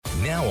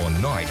Now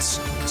on Nights,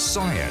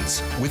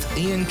 Science with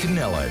Ian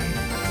Kennellan.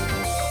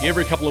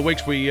 Every couple of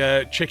weeks we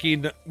check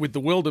in with the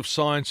world of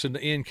science and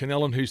Ian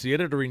Kennellan, who's the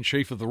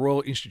Editor-in-Chief of the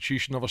Royal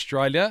Institution of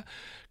Australia.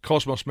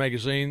 Cosmos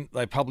magazine,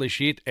 they publish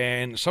it,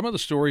 and some of the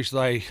stories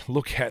they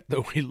look at,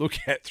 that we look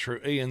at through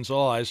Ian's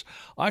eyes,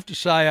 I have to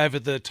say over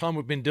the time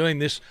we've been doing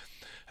this,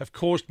 have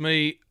caused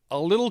me a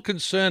little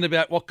concern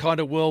about what kind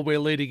of world we're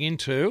leading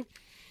into,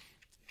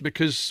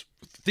 because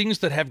things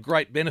that have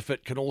great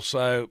benefit can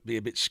also be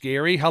a bit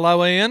scary.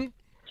 Hello, Ian.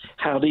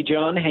 Howdy,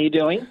 John. How you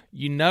doing?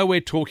 You know,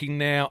 we're talking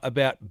now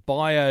about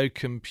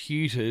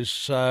biocomputers,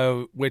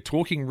 so we're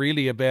talking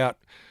really about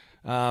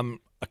a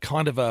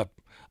kind of a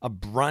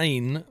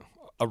brain,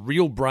 a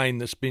real brain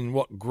that's been,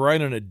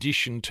 grown an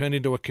addition, turned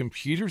into a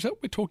computer. Is that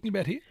what we're talking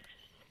about here?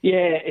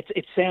 Yeah,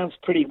 it sounds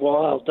pretty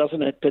wild,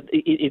 doesn't it? But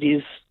it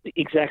is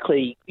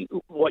exactly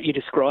what you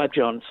described,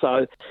 John.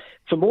 So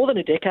for more than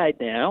a decade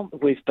now,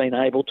 we've been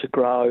able to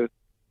grow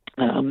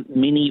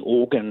mini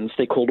organs.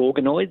 They're called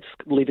organoids: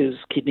 livers,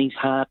 kidneys,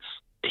 hearts,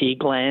 tear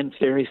glands,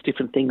 various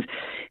different things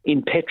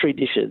in Petri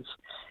dishes.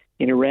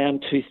 In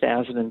around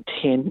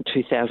 2010,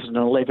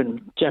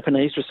 2011,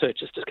 Japanese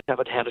researchers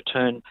discovered how to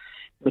turn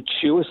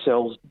mature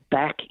cells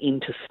back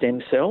into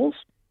stem cells.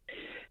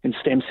 And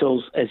stem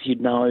cells, as you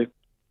know,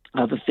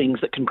 are the things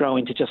that can grow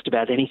into just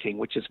about anything,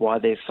 which is why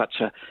they're such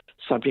a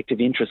subject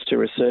of interest to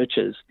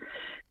researchers.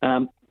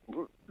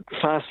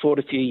 Fast forward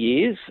a few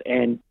years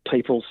and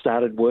people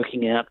started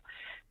working out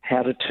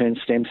how to turn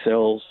stem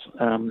cells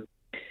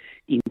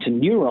into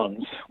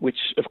neurons, which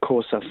of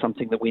course are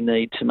something that we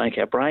need to make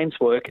our brains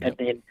work. Yep.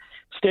 And then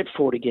step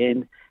forward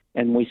again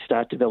and we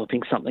start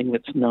developing something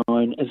that's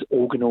known as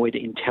organoid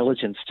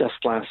intelligence.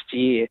 Just last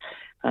year,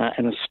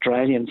 an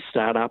Australian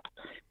startup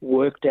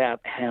worked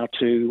out how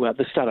to,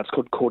 the startup's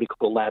called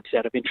Cortical Labs,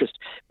 out of interest,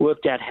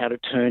 worked out how to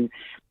turn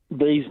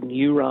these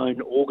neuron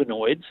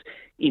organoids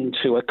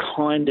into a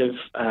kind of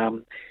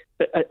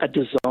a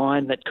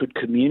design that could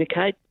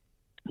communicate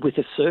with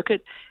a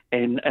circuit,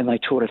 and they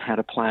taught it how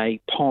to play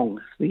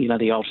Pong,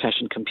 the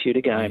old-fashioned computer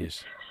game.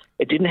 Yes.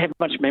 It didn't have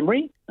much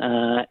memory,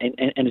 and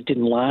it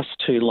didn't last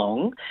too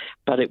long,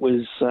 but it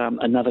was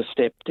another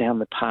step down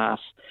the path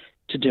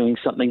to doing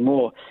something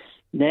more.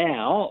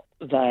 Now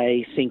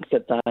they think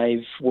that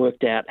they've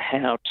worked out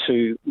how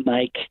to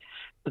make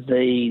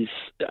this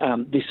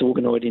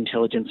organoid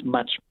intelligence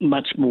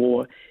much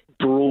more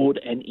broad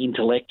and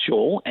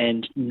intellectual,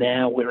 and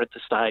now we're at the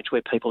stage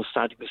where people are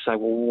starting to say,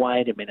 well,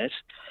 wait a minute,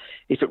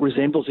 if it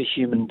resembles a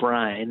human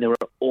brain, there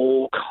are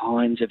all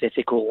kinds of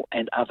ethical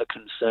and other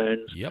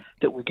concerns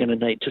that we're going to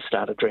need to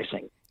start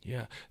addressing.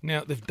 Yeah.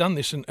 Now, they've done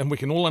this, and we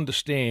can all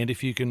understand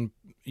if you can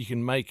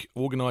make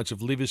organoids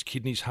of livers,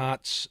 kidneys,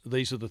 hearts.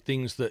 These are the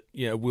things that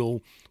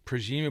will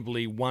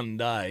presumably one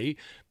day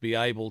be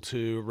able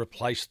to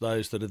replace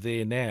those that are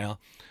there now.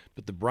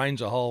 But the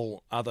brain's a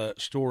whole other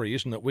story,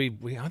 isn't it?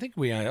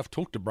 I've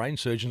talked to brain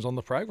surgeons on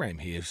the program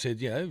here, said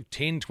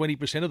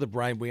 10-20% of the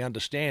brain we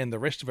understand, the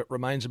rest of it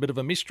remains a bit of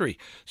a mystery.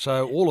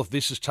 So all of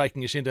this is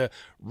taking us into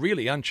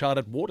really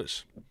uncharted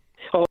waters.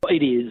 Oh,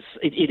 it is.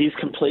 It is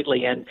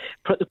completely. And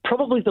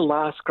probably the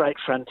last great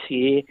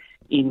frontier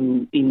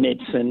in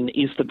medicine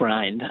is the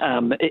brain.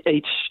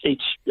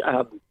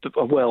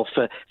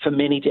 For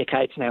many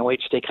decades now,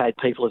 each decade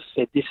people have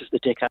said this is the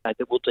decade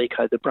that will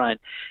decode the brain.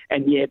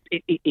 And yet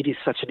it is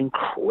such an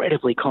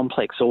incredibly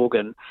complex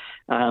organ.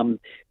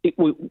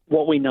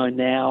 What we know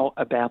now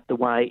about the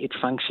way it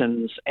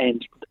functions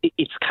and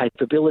its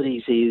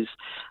capabilities is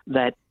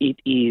that it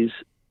is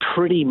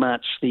pretty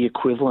much the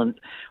equivalent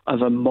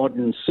of a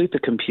modern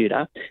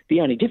supercomputer. The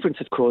only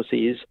difference, of course,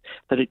 is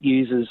that it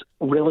uses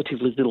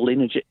relatively little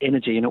energy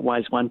and it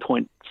weighs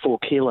 1.4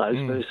 kilos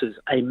versus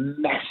a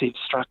massive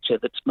structure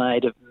that's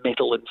made of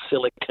metal and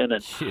silicon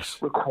and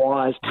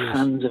requires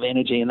tons of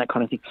energy and that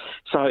kind of thing.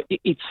 So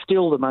it's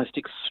still the most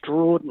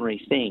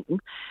extraordinary thing.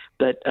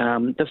 But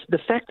the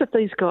fact that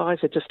these guys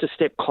are just a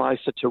step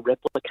closer to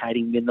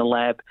replicating in the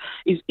lab,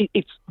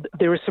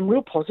 there are some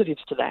real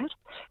positives to that,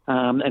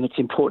 and it's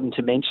important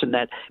to mention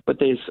that. But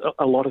there's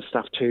a lot of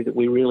stuff too that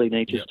we really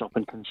need to stop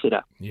and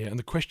consider. Yeah, and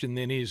the question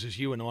then is, as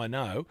you and I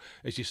know,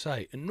 as you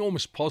say,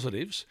 enormous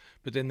positives,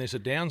 but then there's a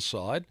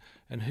downside,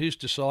 and who's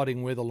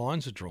deciding where the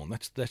lines are drawn?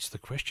 That's the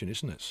question,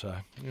 isn't it? So,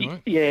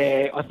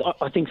 yeah,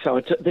 I think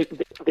so.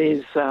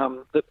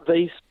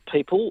 These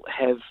people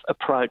have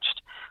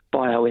approached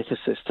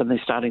bioethicists, and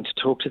they're starting to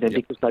talk to them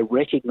because they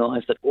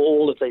recognise that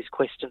all of these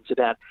questions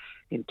about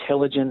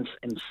intelligence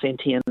and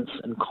sentience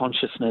and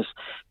consciousness,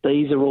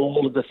 these are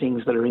all of the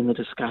things that are in the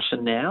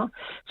discussion now.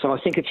 So I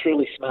think it's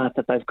really smart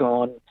that they've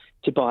gone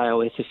to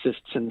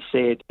bioethicists and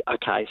said,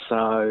 okay,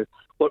 so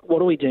what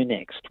do we do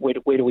next? Where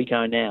do we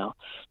go now?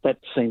 That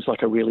seems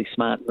like a really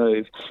smart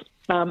move.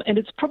 And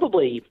it's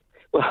probably,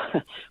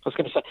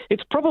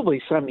 it's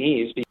probably some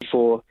years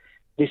before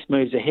this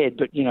moves ahead,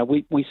 but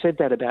we said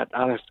that about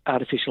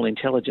artificial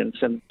intelligence,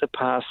 and the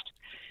past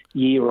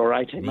year or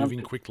 18 months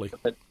moving quickly.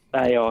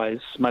 AI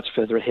is much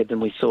further ahead than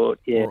we thought.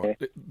 Yeah. All right.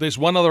 There's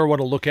one other I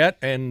want to look at,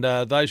 and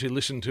those who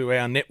listen to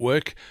our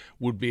network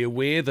would be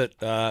aware that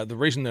the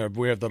reason they're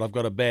aware that I've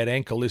got a bad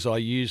ankle is I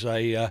use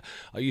a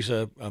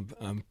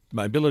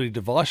mobility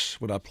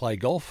device when I play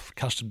golf,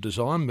 custom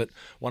design. But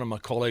one of my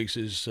colleagues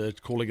is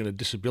calling it a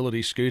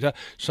disability scooter.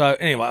 So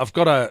anyway, I've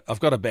got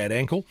a bad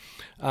ankle,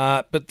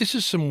 but this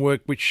is some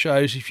work which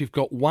shows if you've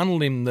got one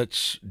limb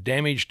that's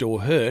damaged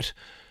or hurt,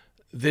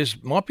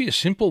 might be a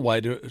simple way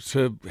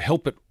to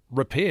help it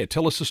repair.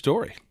 Tell us the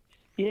story.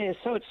 Yeah,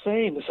 so it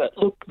seems.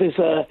 Look, there's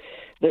a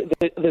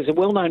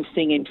well-known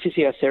thing in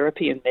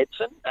physiotherapy and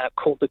medicine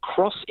called the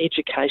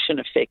cross-education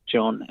effect,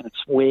 John, and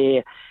it's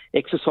where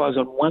exercise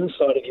on one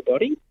side of your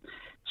body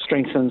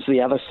strengthens the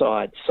other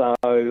side.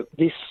 So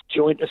this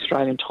joint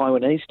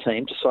Australian-Taiwanese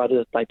team decided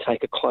that they'd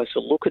take a closer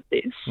look at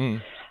this.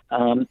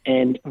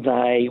 And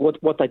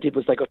what they did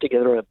was they got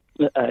together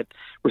a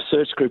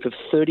research group of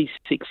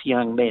 36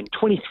 young men,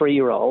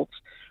 23-year-olds,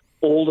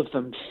 all of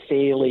them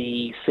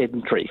fairly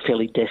sedentary,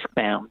 fairly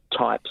desk-bound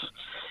types.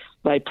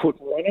 They put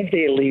one of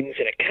their limbs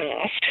in a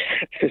cast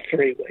for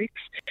 3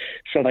 weeks,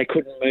 so they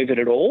couldn't move it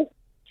at all.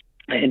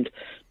 And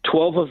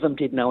 12 of them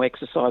did no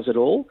exercise at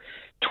all.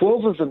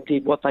 12 of them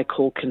did what they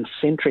call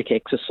concentric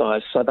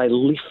exercise, so they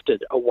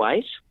lifted a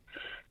weight.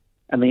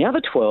 And the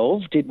other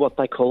 12 did what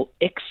they call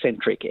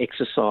eccentric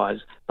exercise.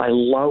 They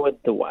lowered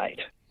the weight.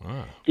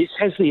 Wow. This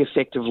has the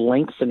effect of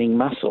lengthening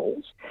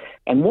muscles.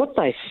 And what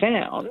they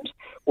found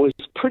was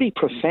pretty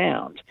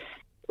profound.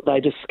 They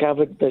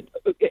discovered that,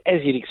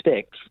 as you'd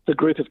expect, the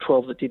group of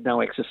 12 that did no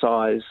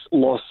exercise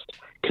lost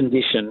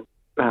condition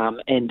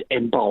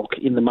and bulk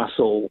in the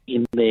muscle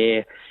in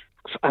the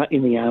arm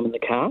and the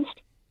cast.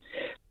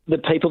 The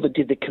people that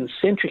did the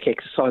concentric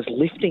exercise,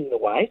 lifting the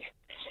weight,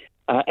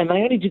 and they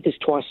only did this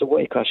twice a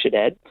week, I should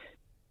add,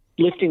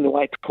 lifting the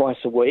weight twice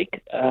a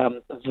week,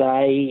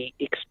 they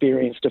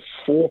experienced a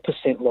 4%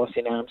 loss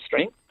in arm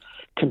strength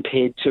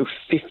compared to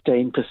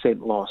 15%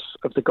 loss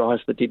of the guys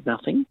that did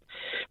nothing.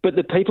 But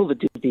the people that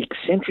did the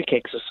eccentric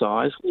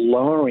exercise,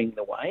 lowering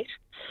the weight,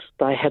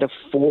 they had a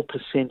 4%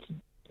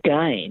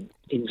 gain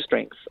in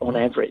strength on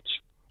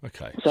average.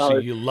 Okay, so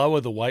you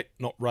lower the weight,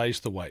 not raise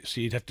the weight.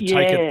 So you'd have to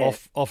take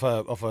it off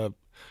a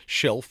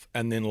shelf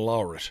and then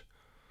lower it.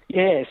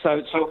 Yeah, so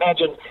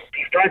imagine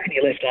you've broken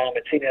your left arm,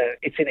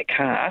 it's in a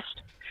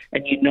cast,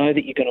 and you know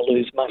that you're going to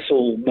lose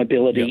muscle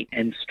mobility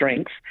and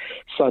strength.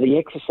 So the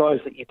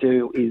exercise that you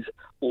do is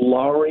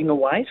lowering a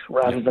weight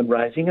rather than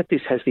raising it.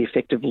 This has the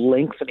effect of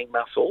lengthening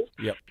muscles,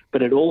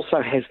 but it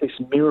also has this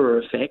mirror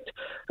effect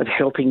of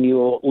helping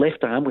your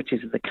left arm, which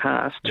is in the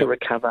cast, to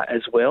recover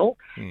as well.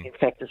 In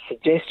fact, the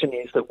suggestion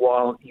is that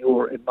while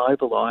you're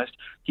immobilised,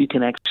 you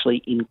can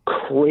actually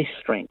increase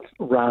strength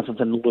rather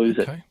than lose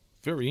it.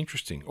 Very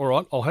interesting. All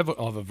right, I'll have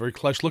a very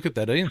close look at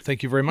that, Ian.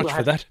 Thank you very much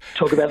for that.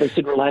 Talk about this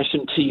in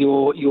relation to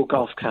your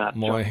golf cart.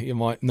 My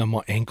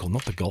ankle,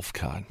 not the golf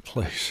cart,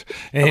 please.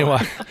 Anyway,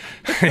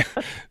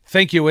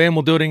 thank you, Ian.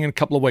 We'll do it in a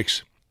couple of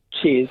weeks.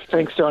 Cheers.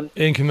 Thanks, John.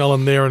 Ian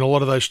Kennellan there, and a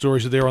lot of those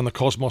stories are there on the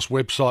Cosmos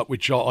website,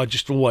 which I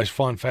just always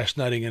find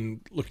fascinating.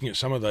 And looking at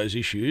some of those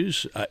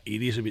issues,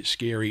 it is a bit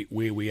scary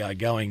where we are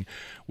going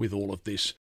with all of this.